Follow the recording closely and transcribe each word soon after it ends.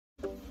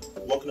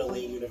Welcome to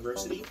Layn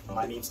University.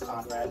 My name's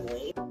Conrad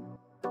Layn.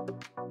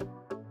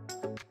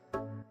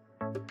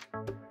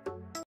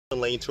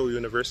 Layn Turo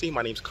University.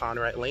 My name's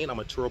Conrad Layn. I'm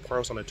a Turo car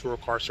host on a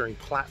Turo car sharing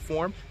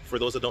platform. For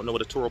those that don't know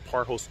what a Turo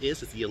car host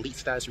is, it's the elite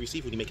status you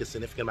receive when you make a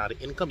significant amount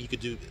of income. You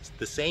could do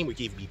the same, or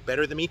you could be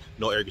better than me.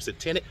 No arrogance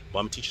intended, but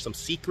I'm gonna teach you some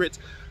secrets.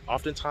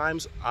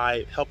 Oftentimes,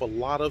 I help a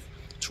lot of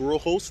Turo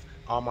hosts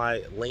on my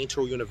Layn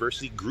Turo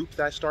University group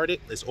that I started.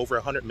 It's over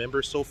 100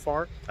 members so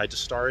far. I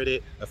just started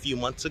it a few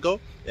months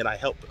ago, and I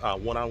help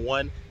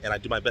one-on-one, and I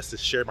do my best to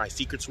share my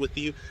secrets with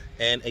you.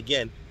 And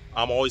again,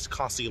 I'm always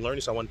constantly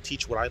learning, so I want to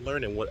teach what I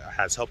learned and what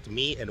has helped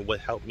me and what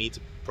helped me to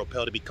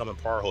propel to become a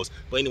car host.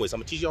 But anyways, I'm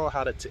gonna teach you all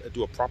how to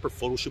do a proper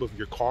photo shoot of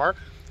your car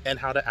and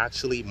how to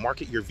actually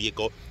market your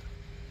vehicle.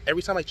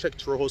 Every time I check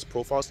Turo host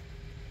profiles,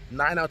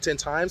 9 out of 10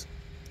 times,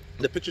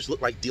 the pictures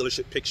look like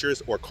dealership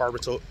pictures or car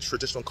rental,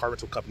 traditional car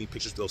rental company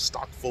pictures, those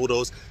stock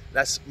photos.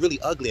 That's really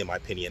ugly in my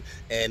opinion,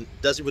 and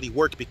doesn't really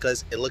work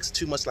because it looks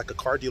too much like a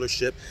car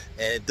dealership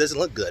and it doesn't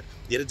look good.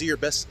 You have to do your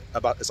best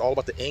it's all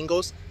about the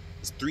angles.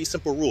 It's 3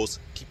 simple rules.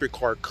 Keep your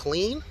car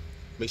clean,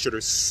 make sure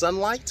there's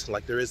sunlight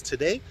like there is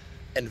today,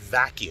 and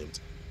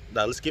vacuumed.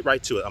 Now let's get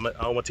right to it. I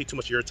don't want to take too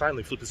much of your time. Let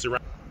me flip this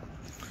around.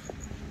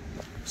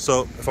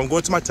 So if I'm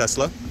going to my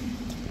Tesla,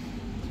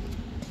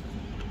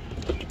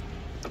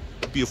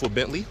 beautiful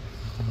Bentley.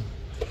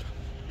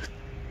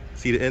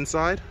 See the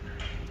inside?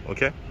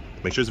 Okay,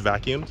 make sure it's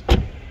vacuumed.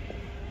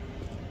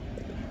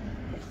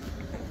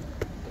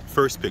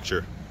 First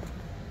picture.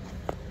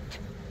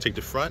 Take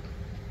the front,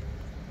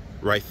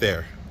 right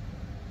there.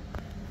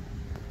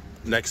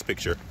 Next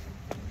picture.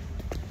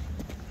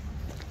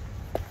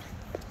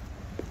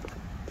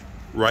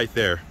 Right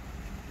there.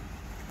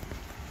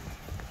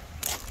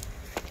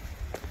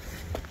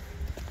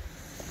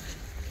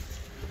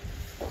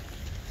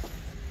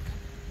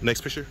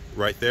 Next picture,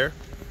 right there.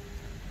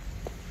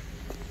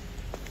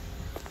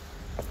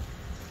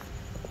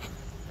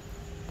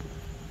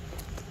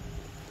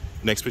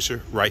 Next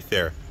picture, right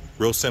there.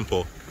 Real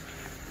simple.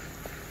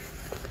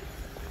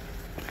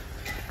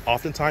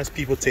 Oftentimes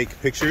people take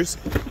pictures,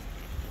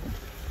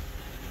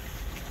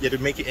 you have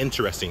to make it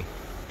interesting.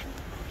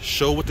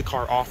 Show what the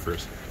car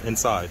offers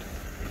inside.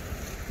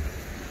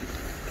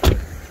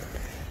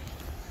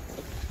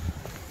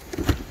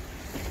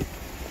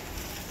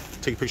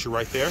 Take a picture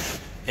right there,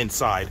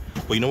 inside.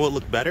 But you know what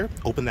would look better?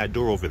 Open that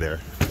door over there.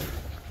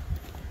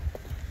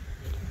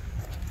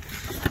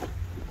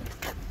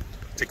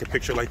 Take a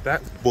picture like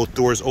that. Both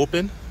doors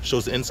open,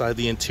 shows the inside of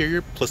the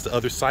interior, plus the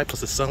other side,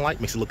 plus the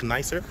sunlight, makes it look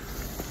nicer.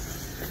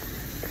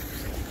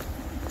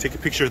 Take a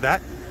picture of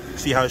that.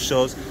 See how it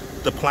shows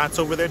the plants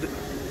over there,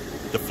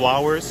 the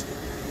flowers,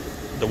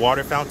 the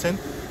water fountain.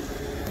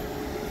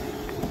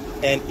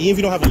 And even if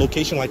you don't have a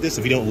location like this,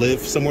 if you don't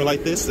live somewhere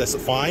like this, that's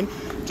fine.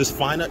 Just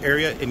find an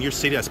area in your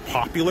city that's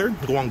popular.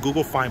 Go on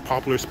Google, find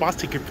popular spots.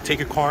 Take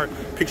your car,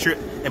 picture it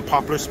in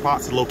popular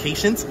spots,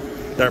 locations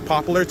that are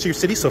popular to your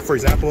city. So for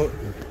example,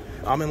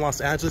 I'm in Los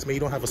Angeles, maybe you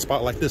don't have a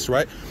spot like this,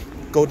 right?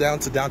 Go down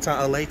to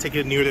downtown LA, take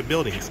it near the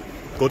buildings.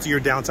 Go to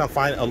your downtown,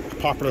 find a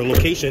popular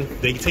location,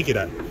 then you take it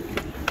at.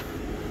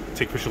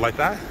 Take a picture like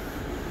that.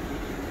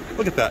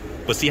 Look at that.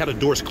 But see how the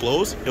doors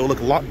close? It will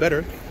look a lot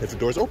better if the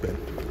doors open.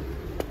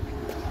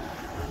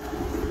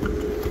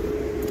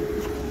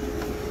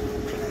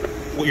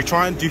 What you're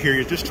trying to do here,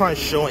 you're just trying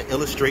to show and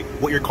illustrate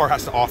what your car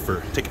has to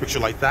offer. Take a picture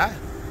like that.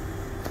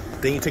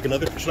 Then you take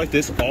another picture like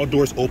this, all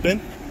doors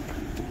open.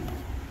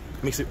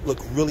 Makes it look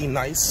really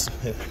nice.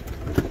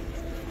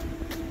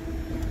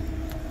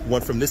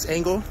 One from this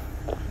angle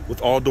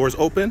with all doors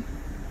open.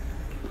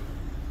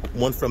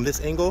 One from this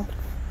angle,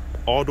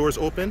 all doors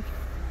open.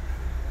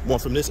 One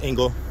from this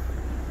angle,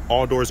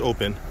 all doors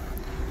open.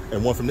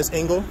 And one from this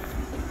angle,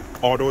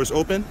 all doors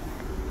open.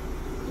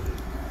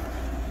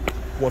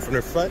 One from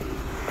the front.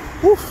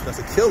 Whew, that's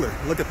a killer.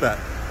 Look at that.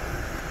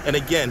 And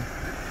again,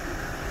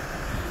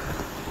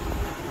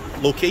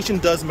 location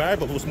does matter,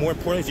 but what's more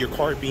important is your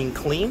car being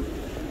clean.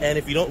 And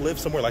if you don't live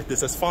somewhere like this,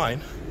 that's fine.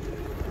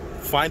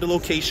 Find a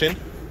location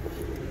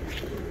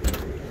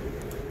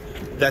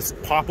that's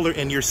popular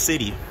in your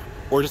city,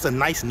 or just a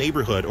nice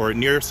neighborhood, or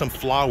near some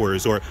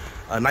flowers, or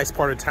a nice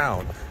part of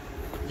town.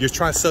 You're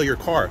trying to sell your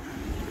car.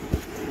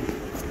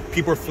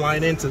 People are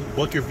flying in to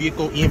book your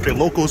vehicle, even if they're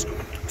locals,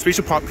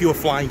 especially people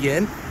flying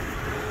in.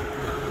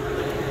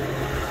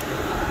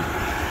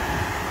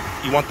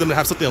 You want them to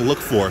have something to look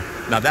for.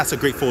 Now that's a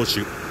great photo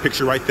shoot.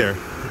 Picture right there.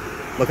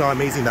 Look how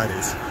amazing that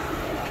is.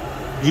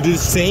 You do the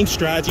same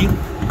strategy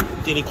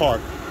to any car.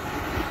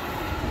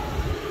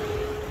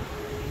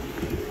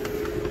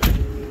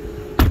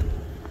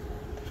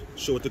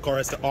 Show what the car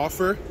has to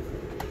offer.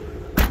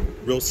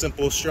 Real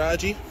simple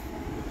strategy.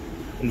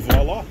 And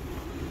voila.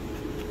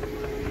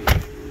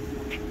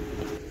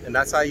 And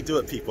that's how you do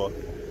it, people.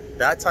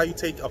 That's how you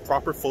take a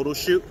proper photo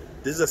shoot.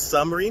 This is a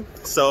summary.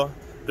 So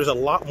there's a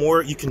lot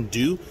more you can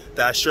do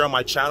that I share on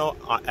my channel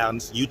on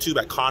YouTube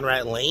at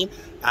Conrad Layn.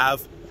 I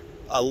have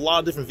a lot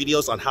of different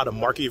videos on how to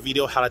market your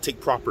video, how to take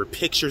proper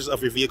pictures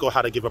of your vehicle,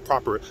 how to give a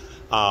proper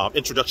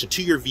introduction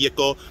to your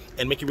vehicle,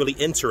 and make it really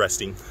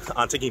interesting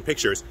on taking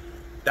pictures.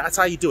 That's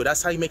how you do it.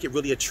 That's how you make it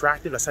really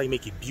attractive. That's how you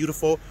make it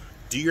beautiful.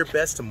 Do your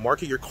best to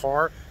market your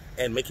car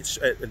and make it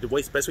the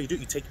best way you do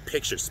it. You take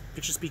pictures.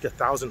 Pictures speak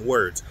 1,000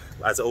 words,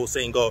 as the old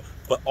saying go.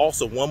 But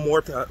also, one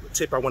more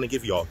tip I want to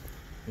give y'all: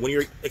 when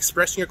you're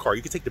expressing your car,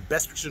 you can take the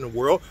best picture in the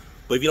world,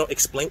 but if you don't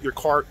explain what your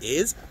car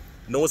is,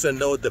 no one's gonna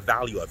know the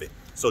value of it.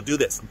 So do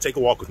this. Take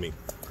a walk with me.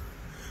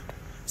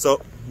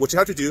 So what you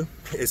have to do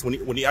is when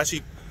you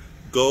actually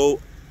go,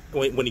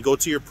 when you go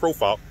to your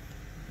profile,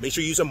 make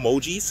sure you use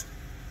emojis.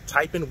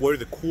 Type in what are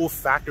the cool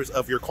factors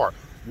of your car.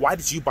 Why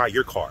did you buy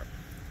your car?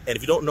 And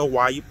if you don't know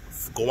why, you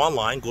go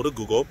online, go to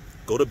Google,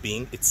 go to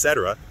Bing,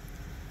 etc.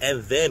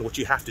 And then what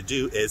you have to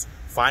do is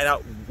find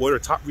out what are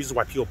the top reasons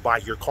why people buy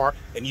your car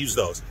and use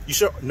those. You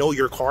should know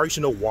your car. You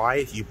should know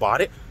why you bought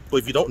it. But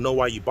if you don't know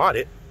why you bought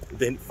it,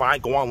 then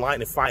go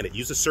online and find it.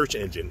 Use a search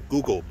engine,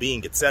 Google,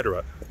 Bing,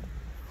 etc.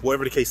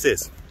 Whatever the case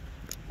is.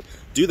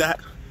 Do that.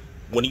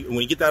 When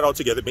you get that all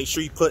together, make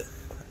sure you put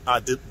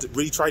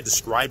really try to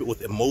describe it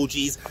with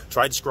emojis.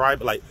 Try to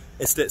describe it like,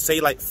 instead say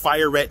like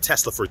fire red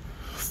Tesla, for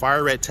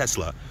fire red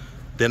Tesla,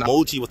 then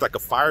emoji with like a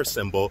fire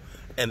symbol,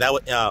 and that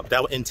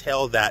would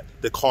entail that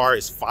the car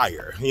is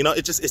fire. You know,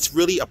 it's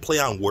really a play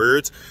on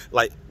words.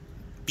 Like,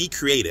 be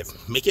creative,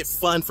 make it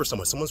fun for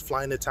someone. Someone's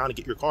flying to town to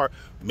get your car,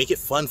 make it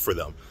fun for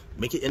them,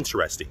 make it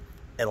interesting.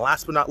 And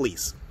last but not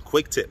least,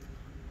 quick tip: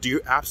 do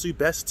your absolute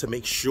best to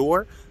make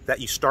sure that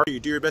you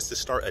do your best to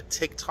start a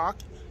TikTok.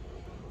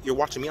 You're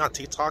watching me on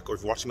TikTok, or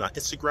if you're watching me on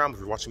Instagram, if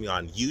you're watching me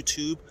on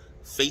YouTube,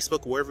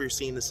 Facebook, wherever you're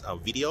seeing this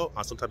video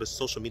on some type of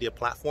social media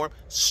platform,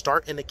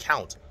 start an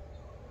account.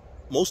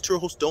 Most Turo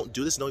hosts don't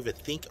do this, don't even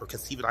think or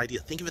conceive an idea.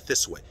 Think of it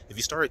this way: if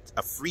you start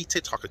a free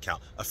TikTok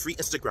account, a free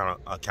Instagram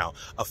account,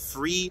 a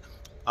free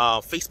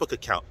Facebook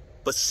account,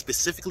 but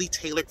specifically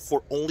tailored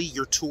for only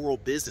your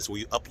Turo business, where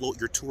you upload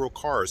your Turo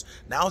cars,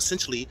 now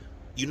essentially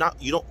you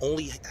don't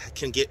only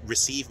can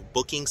receive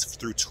bookings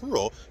through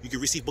Turo, you can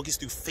receive bookings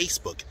through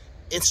Facebook,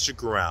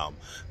 Instagram,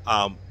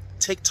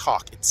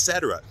 TikTok,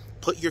 etc.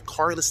 Put your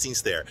car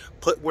listings there.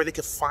 Put where they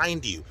can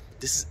find you.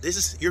 This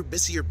is your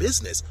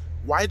business.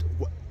 Why,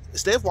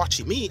 instead of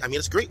watching me? I mean,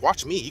 it's great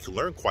watching me. You can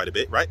learn quite a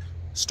bit, right?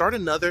 Start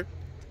another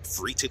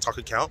free TikTok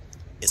account,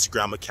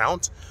 Instagram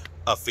account,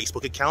 a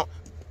Facebook account,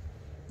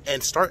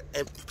 and start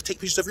and take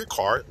pictures of your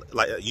car.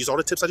 Like, use all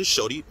the tips I just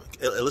showed you.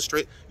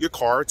 Illustrate your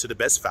car to the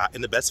best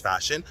in the best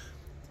fashion.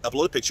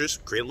 Upload the pictures.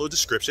 Create a little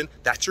description.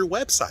 That's your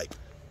website.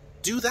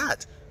 Do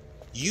that.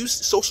 Use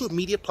social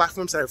media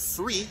platforms that are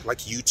free, like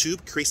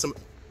YouTube. Create some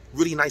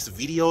really nice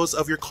videos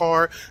of your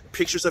car,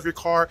 pictures of your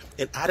car,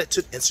 and add it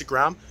to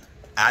Instagram,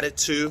 add it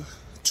to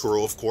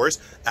Turo, of course,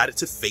 add it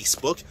to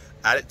Facebook,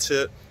 add it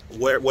to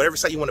whatever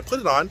site you want to put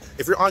it on.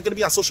 If you're going to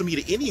be on social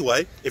media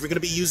anyway, if you're going to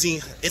be using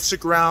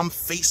Instagram,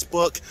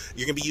 Facebook,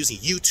 you're going to be using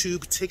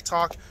YouTube,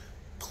 TikTok,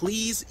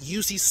 please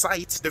use these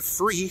sites. They're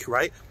free,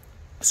 right?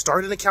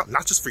 Start an account,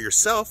 not just for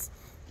yourself,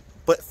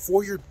 but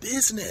for your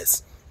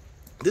business.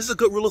 This is a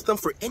good rule of thumb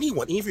for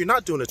anyone, even if you're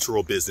not doing a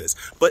Turo business.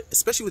 But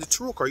especially with a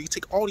Turo car, you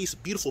take all these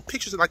beautiful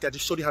pictures like I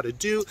just showed you how to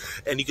do,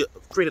 and you can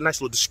create a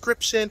nice little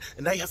description,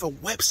 and now you have a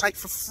website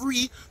for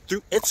free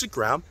through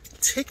Instagram,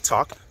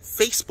 TikTok,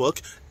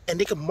 Facebook, and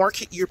they can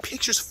market your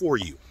pictures for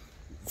you.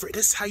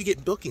 This is how you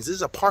get bookings. This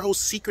is a Par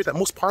host secret that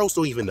most Par hosts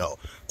don't even know.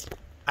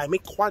 I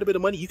make quite a bit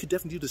of money. You could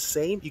definitely do the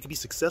same. You can be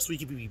successful.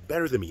 You can be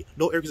better than me.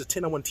 No areas of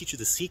 10. I want to teach you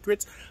the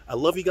secrets. I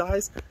love you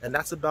guys, and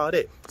that's about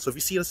it. So if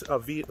you see a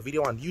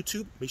video on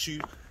YouTube, make sure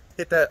you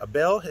hit that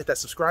bell, hit that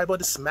subscribe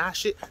button,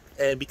 smash it,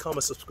 and become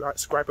a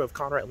subscriber of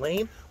Conrad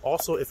Layn.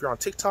 Also, if you're on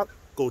TikTok,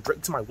 go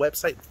directly to my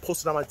website,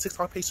 post it on my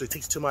TikTok page, so it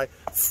takes you to my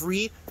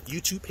free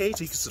YouTube page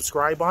so you can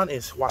subscribe on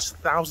and watch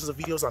thousands of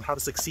videos on how to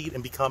succeed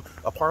and become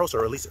a Par host,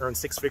 or at least earn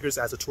 6 figures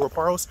as a Turo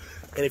Par host.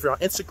 And if you're on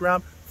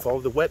Instagram,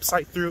 follow the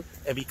website through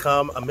and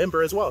become a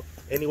member as well.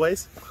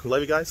 Anyways,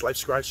 love you guys. Like,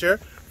 subscribe, share.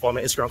 Follow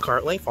me on Instagram,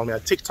 Conrad Layn. Follow me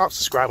on TikTok.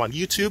 Subscribe on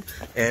YouTube.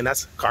 And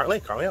that's Conrad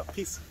Layn. Conrad out.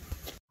 Peace.